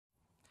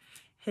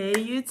Hey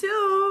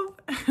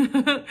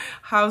YouTube!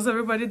 How's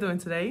everybody doing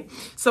today?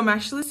 So I'm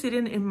actually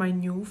sitting in my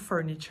new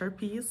furniture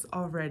piece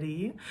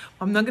already.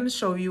 I'm not gonna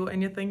show you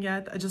anything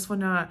yet. I just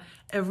wanna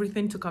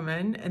everything to come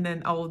in and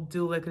then I'll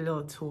do like a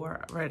little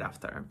tour right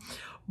after.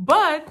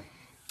 But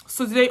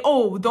so today,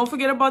 oh, don't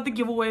forget about the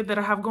giveaway that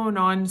I have going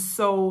on.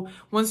 So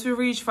once we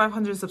reach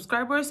 500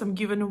 subscribers, I'm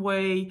giving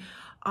away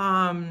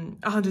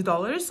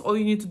 $100. All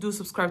you need to do is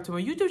subscribe to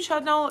my YouTube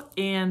channel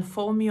and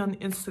follow me on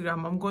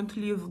Instagram. I'm going to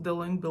leave the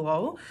link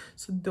below,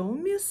 so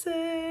don't miss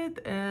it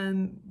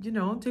and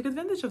take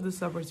advantage of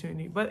this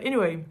opportunity. But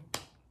anyway,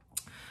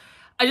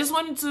 I just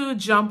wanted to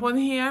jump on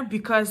here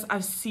because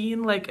I've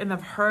seen and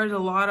I've heard a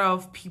lot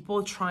of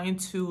people trying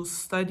to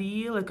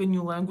study a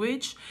new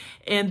language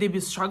and they've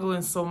been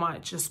struggling so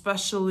much,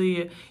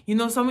 especially,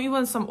 even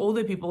some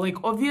older people.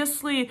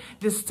 Obviously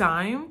this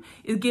time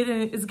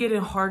it's getting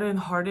harder and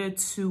harder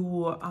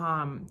to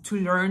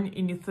learn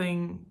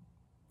anything.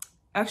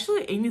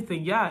 Actually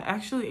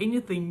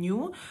anything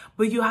new,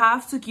 but you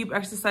have to keep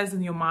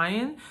exercising your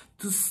mind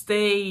to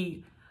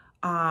stay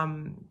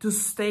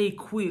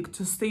quick,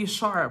 to stay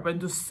sharp, and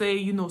to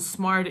stay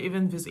smart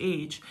even this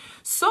age.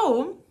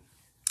 So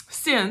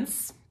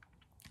since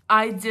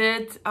I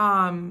did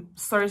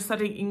start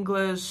studying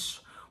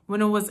English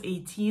when I was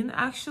 18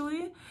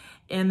 actually,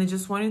 and I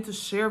just wanted to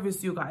share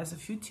with you guys a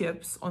few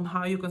tips on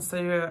how you can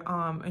study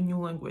a new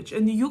language.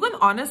 And you can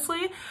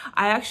honestly,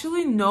 I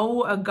actually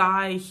know a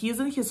guy, he's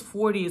in his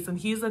 40s and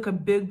he's like a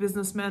big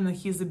businessman and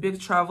he's a big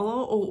traveler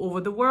all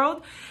over the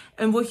world.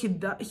 And what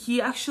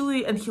he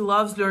actually, and he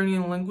loves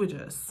learning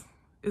languages.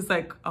 It's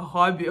like a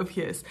hobby of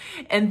his.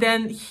 And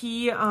then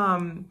he,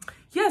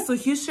 so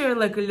he shared a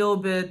little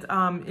bit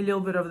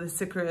of the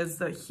secrets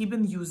that he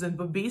been using.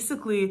 But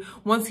basically,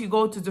 once he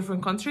go to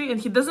different country, and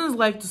he doesn't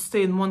like to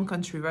stay in one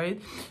country,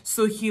 right?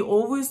 So he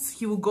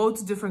will go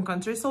to different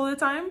countries all the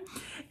time,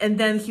 and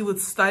then he would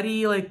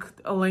study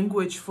a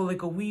language for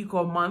a week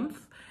or a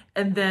month,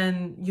 and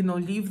then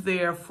live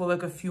there for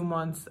a few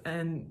months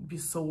and be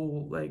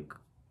so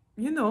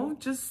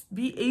just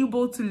be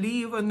able to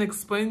live and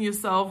explain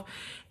yourself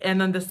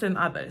and understand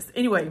others.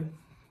 Anyway,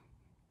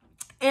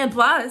 and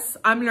plus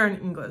I'm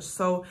learning English,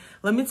 so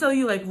let me tell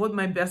you what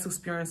my best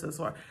experiences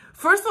were.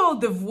 First of all,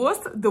 the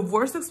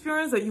worst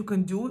experience that you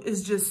can do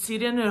is just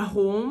sitting at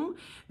home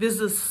with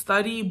a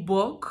study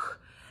book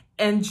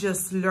and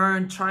just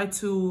try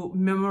to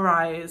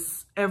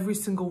memorize every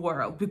single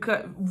word.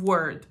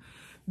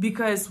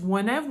 Because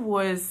when I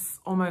was,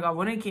 oh my God,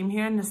 when I came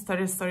here and I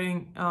started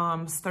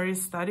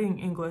studying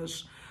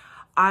English,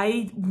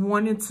 I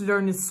wanted to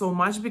learn it so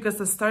much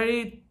because I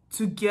started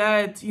to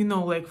get,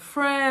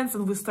 friends,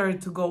 and we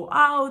started to go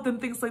out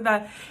and things like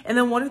that. And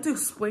I wanted to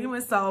explain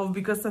myself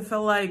because I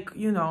felt I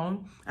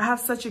have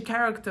such a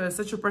character,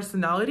 such a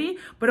personality,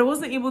 but I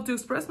wasn't able to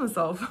express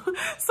myself. So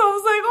I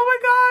was like, oh my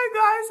God,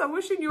 guys, I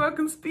wish you knew I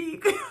can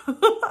speak.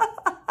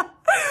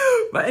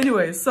 But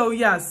anyway, so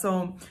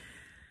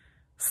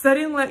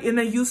studying and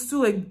I used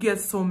to get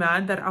so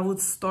mad that I would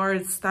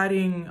start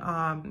studying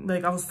I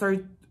would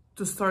start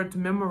to try to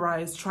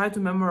memorize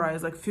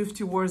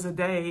 50 words a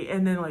day,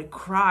 and then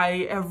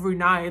cry every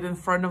night in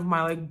front of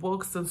my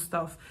books and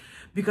stuff,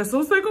 because I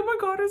was like, oh my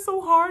God, it's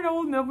so hard, I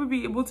will never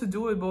be able to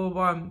do it, blah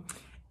blah blah.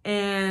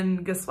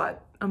 And guess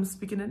what, I'm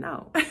speaking it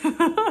now.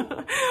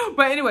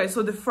 But anyway,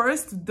 so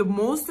the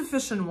most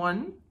efficient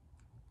one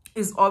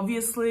is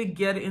obviously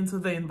get into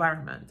the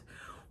environment.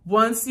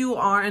 Once you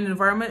are in an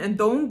environment, and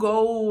don't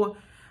go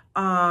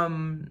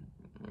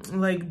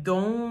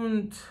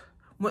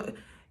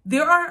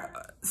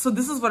so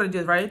this is what I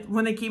did, right?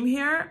 When I came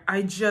here,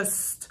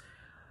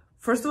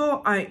 first of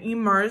all, I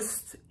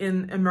immersed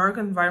in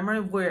American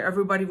environment where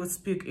everybody would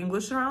speak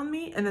English around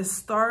me, and I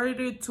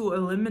started to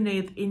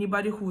eliminate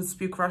anybody who would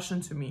speak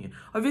Russian to me.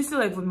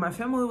 Obviously, when my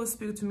family would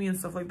speak to me and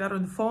stuff like that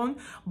on the phone,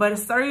 but I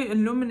started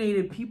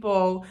eliminating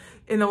people,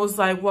 and I was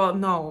like, well,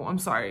 no, I'm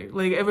sorry.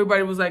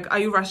 Everybody was like, are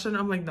you Russian?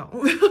 I'm like, no.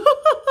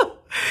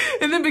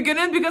 In the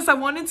beginning, because I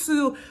wanted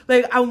to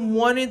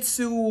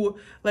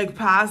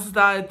pass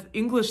that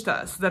English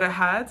test that I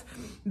had,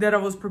 that I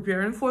was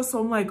preparing for. So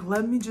I'm like,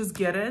 let me just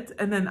get it.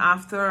 And then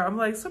after, I'm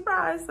like,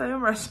 surprise, I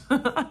am Russian.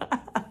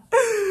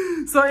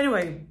 So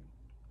anyway,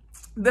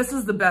 this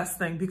is the best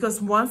thing, because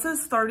once I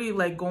started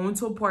going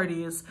to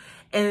parties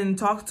and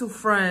talk to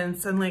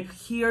friends and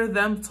hear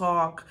them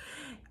talk,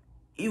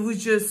 it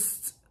was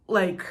just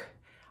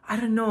I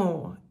don't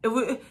know. It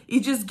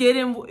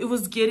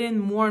was getting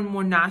more and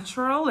more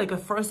natural. At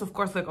first, of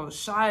course, I was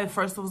shy. At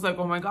first, I was like,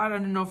 oh my God, I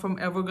don't know if I'm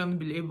ever gonna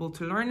be able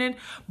to learn it.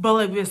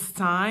 But with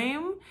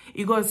time,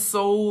 it got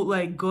so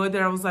good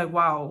that I was like,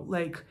 wow.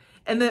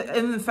 And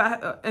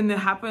it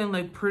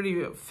happened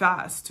pretty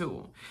fast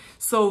too.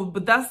 So,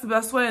 but that's the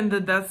best way, and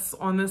that's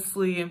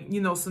honestly,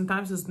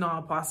 sometimes it's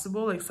not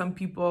possible. Some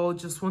people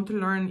just want to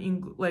learn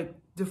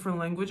different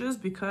languages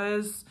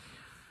because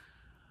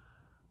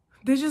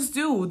they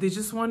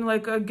just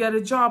want to get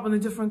a job in a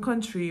different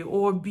country,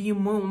 or be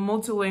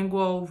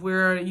multilingual,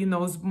 where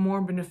it's more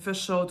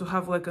beneficial to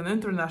have an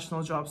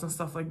international jobs and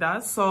stuff like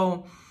that.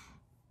 So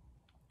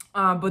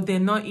but they're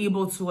not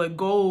able to like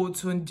go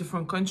to a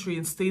different country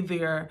and stay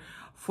there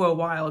for a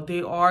while.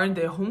 They are in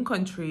their home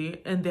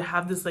country and they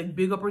have this like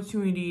big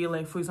opportunity,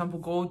 like for example,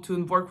 go to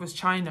and work with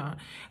China,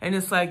 and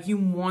it's like you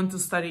want to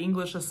study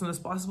English as soon as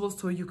possible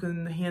so you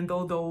can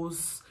handle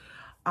those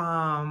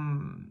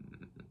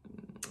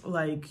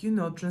like, you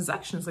know,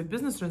 transactions, like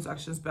business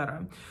transactions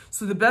better.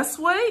 So the best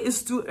way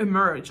is to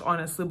emerge,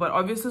 honestly, but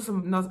obviously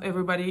not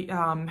everybody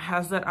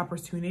has that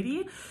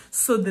opportunity.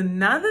 So the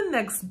another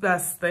next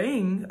best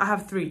thing, I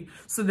have three.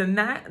 So the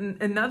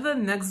another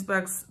next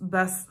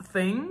best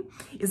thing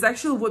is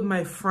actually what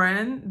my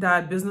friend,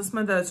 that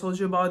businessman that I told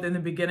you about in the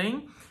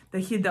beginning,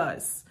 that he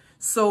does.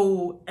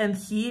 So, and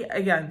he,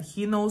 again,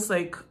 he knows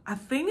like, I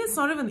think it's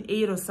not even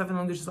 8 or 7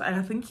 languages.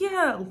 I think he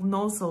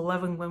knows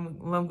 11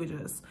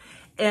 languages.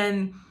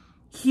 And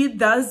he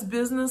does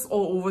business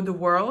all over the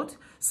world.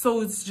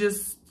 So it's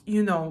just,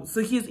 you know,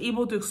 so he's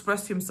able to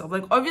express himself.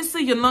 Like,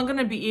 obviously, you're not going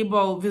to be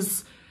able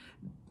this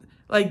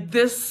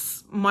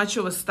much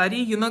of a study.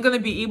 You're not going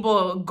to be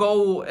able to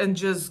go and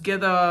just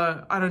get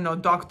a, I don't know,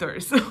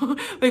 doctors.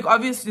 Like,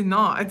 obviously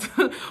not.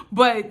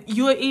 But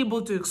you are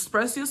able to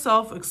express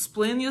yourself,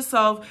 explain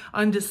yourself,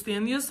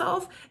 understand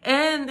yourself,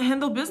 and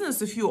handle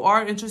business if you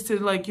are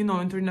interested, like, you know,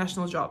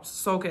 international jobs.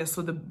 So, okay,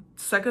 so the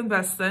second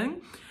best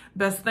thing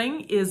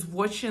is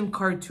watching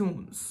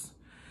cartoons.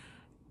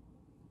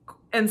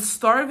 And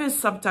start with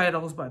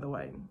subtitles, by the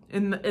way,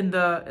 in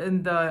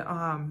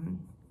the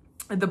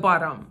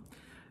bottom.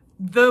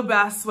 The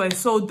best way.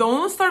 So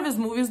don't start with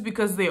movies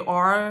because they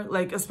are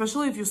like,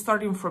 especially if you're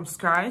starting from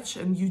scratch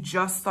and you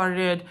just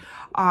started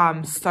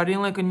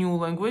studying like a new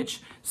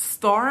language,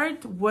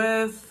 start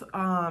with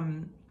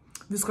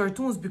these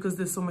cartoons because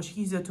they're so much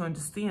easier to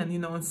understand, you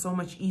know, and so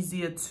much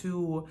easier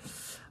to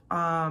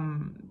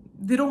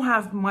they don't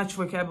have much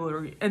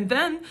vocabulary. And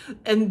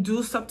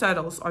do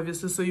subtitles,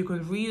 obviously, so you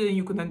can read and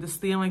you can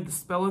understand like the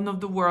spelling of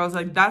the words.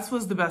 Like, that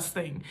was the best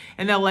thing.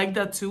 And I like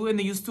that too. And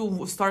they used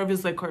to start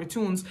with like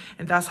cartoons,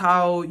 and that's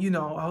how, you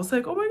know, I was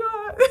like, oh my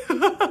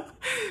God.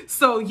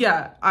 So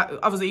yeah,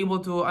 I was able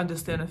to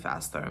understand it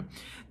faster.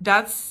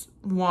 That's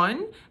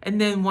one.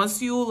 And then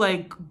once you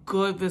like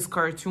good with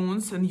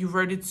cartoons and you're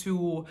ready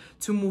to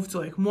move to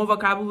like more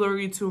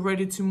vocabulary,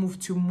 ready to move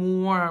to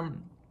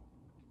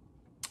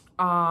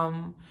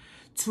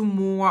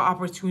more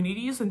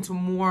opportunities and to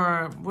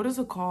more, what is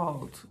it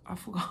called? I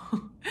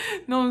forgot.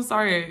 No, I'm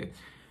sorry.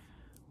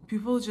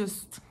 People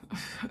just,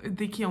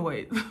 they can't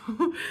wait.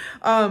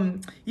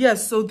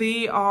 Yes, so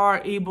you're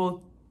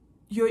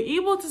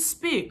able to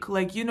speak,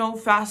 like, you know,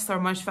 faster,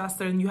 much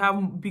faster, and you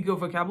have bigger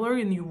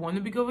vocabulary and you want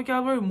a bigger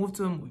vocabulary, move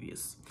to the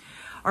movies.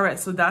 All right,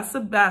 so that's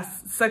the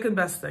second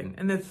best thing.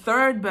 And the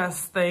third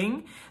best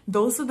thing,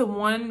 those are the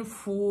one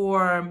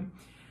for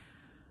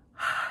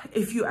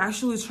if you're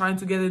actually trying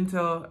to get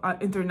into an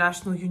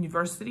international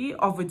university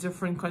of a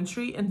different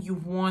country and you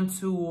want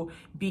to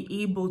be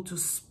able to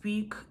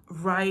speak,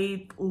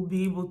 write, or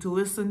be able to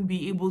listen,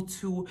 be able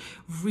to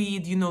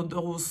read, you know,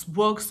 those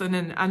books and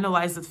then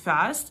analyze it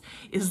fast,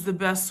 is the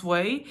best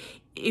way.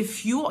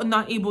 If you are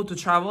not able to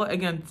travel,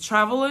 again,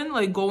 traveling,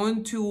 like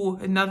going to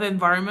another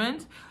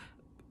environment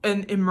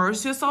and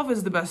immerse yourself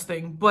is the best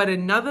thing. But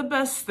another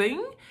best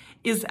thing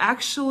is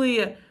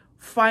actually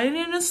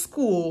finding a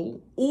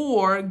school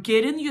or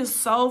getting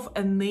yourself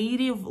a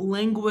native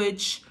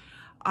language,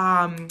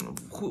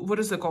 what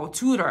is it called?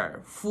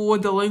 Tutor for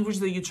the language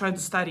that you're trying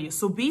to study.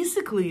 So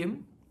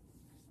basically,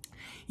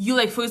 you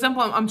like, for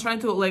example, I'm trying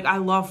to, like, I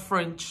love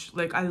French.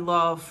 Like, I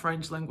love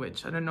French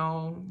language. I don't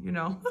know, you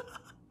know,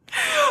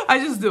 I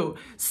just do.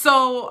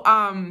 So,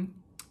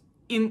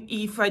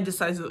 if I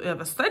decide to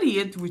ever study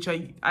it, which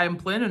I am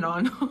planning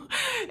on,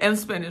 and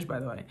Spanish, by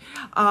the way,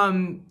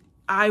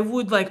 I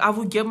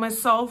would give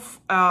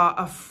myself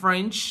a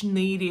French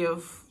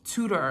native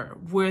tutor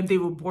where they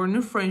were born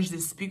in French, they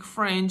speak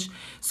French.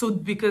 So,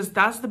 because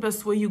that's the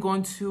best way you're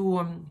going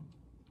to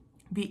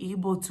be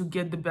able to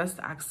get the best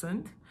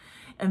accent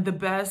and the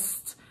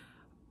best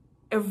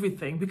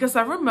everything. Because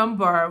I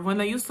remember when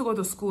I used to go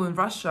to school in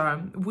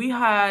Russia, we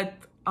had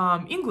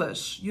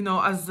English, you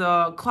know, as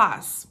a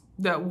class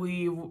that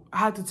we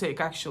had to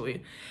take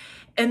actually.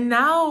 And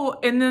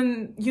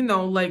then, you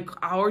know, like,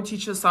 our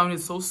teacher sounded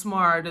so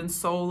smart and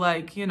so,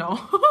 like, you know,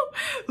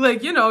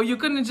 like, you know, you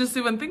couldn't just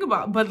even think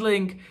about. But,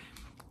 like,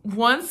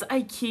 once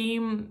I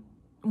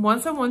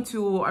went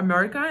to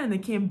America and I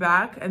came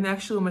back, and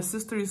actually my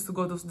sister used to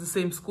go to the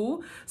same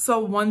school. So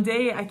one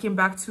day I came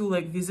back to,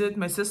 like, visit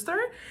my sister,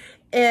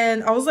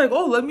 and I was like,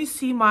 oh, let me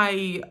see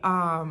my,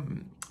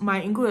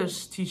 my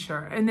English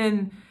teacher. And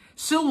then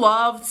she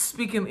loved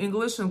speaking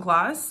English in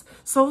class.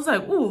 So I was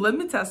like, ooh, let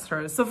me test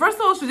her. So first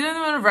of all, she didn't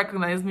even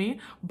recognize me.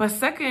 But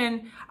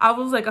second, I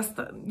was like,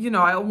 you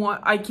know,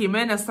 I came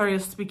in, I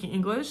started speaking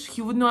English.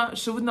 She would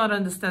not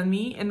understand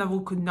me, and I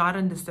could not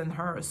understand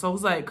her. So I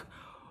was like,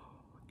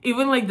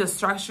 even like the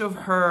structure of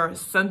her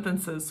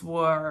sentences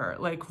were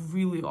like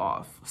really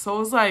off. So I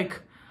was like,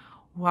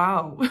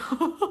 wow.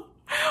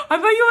 I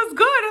thought you was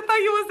good. I thought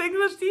you was the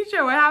English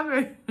teacher. What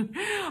happened?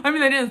 I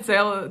mean, I didn't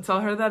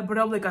tell her that, but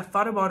I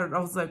thought about it. I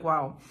was like,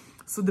 wow.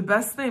 So the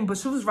best thing, but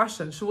she was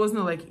Russian. She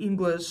wasn't like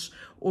English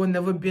or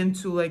never been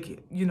to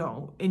like, you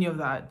know, any of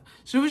that.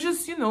 She was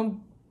just, you know,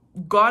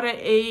 got an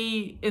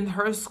A in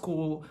her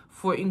school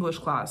for English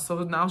class.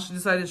 So now she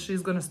decided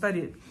she's going to study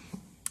it.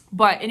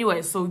 But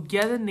anyway, so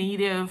get a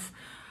native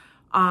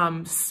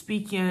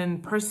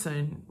speaking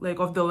person, like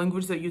of the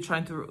language that you're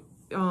trying to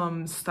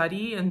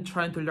study and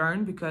trying to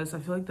learn, because I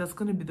feel like that's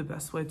going to be the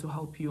best way to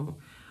help you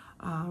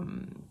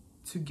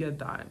to get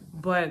that.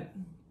 But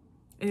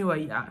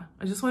anyway, yeah,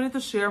 I just wanted to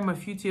share my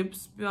few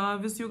tips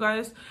with you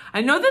guys.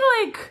 I know that,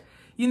 like,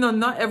 you know,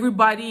 not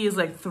everybody is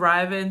like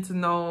thriving to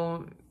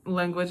know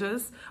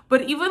languages,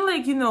 but even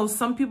like, you know,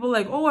 some people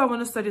like, oh, I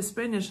want to study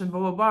Spanish and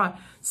blah blah blah.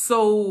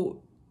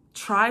 So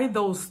try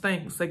those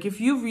things. Like if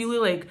you really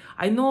like,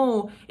 I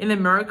know in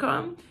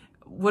America,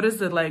 what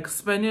is it, like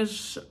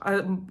Spanish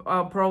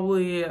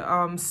probably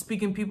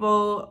speaking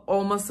people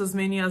almost as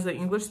many as the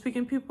English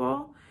speaking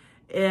people,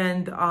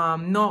 and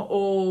not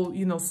all,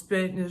 you know,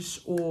 Spanish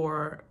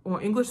or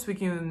English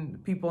speaking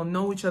people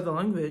know each other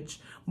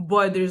language,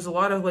 but there's a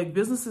lot of like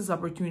businesses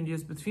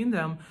opportunities between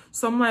them.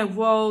 So I'm like,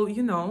 well,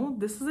 you know,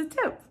 this is a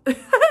tip that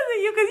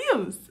you can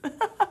use.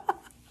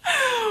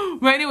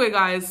 But anyway,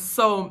 guys,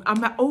 so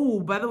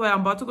by the way,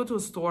 I'm about to go to a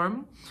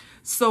store.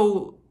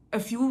 So a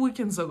few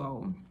weekends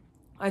ago,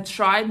 I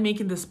tried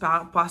making this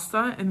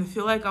pasta, and I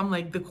feel like I'm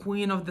like the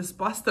queen of this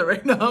pasta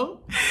right now.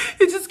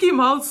 It just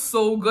came out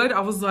so good. I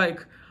was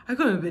like, I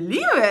couldn't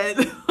believe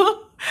it.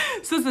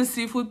 So it's a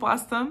seafood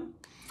pasta.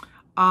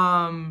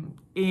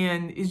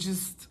 And it's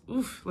just,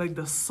 oof, like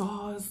the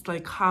sauce,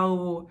 like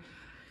how...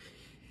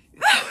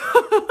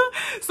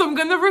 So I'm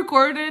gonna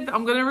record it.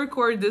 I'm gonna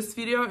record this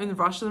video in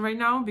Russian right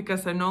now,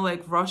 because I know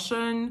like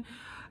Russian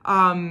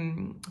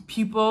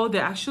people, they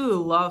actually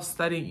love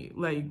studying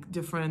like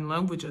different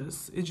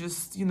languages. It's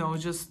just, you know,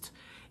 just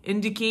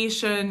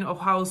indication of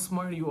how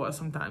smart you are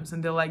sometimes,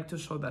 and they like to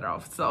show that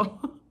off. So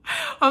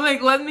I'm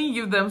like, let me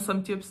give them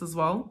some tips as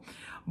well.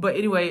 But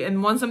anyway,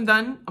 and once I'm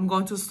done, I'm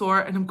going to the store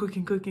and I'm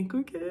cooking.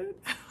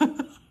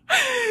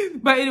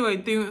 But anyway,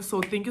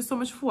 thank you so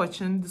much for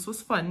watching. This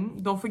was fun.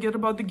 Don't forget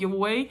about the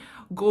giveaway.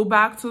 Go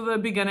back to the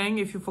beginning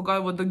if you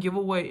forgot what the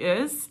giveaway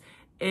is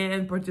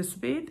and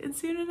participate, and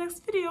see you in the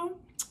next video.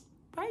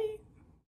 Bye.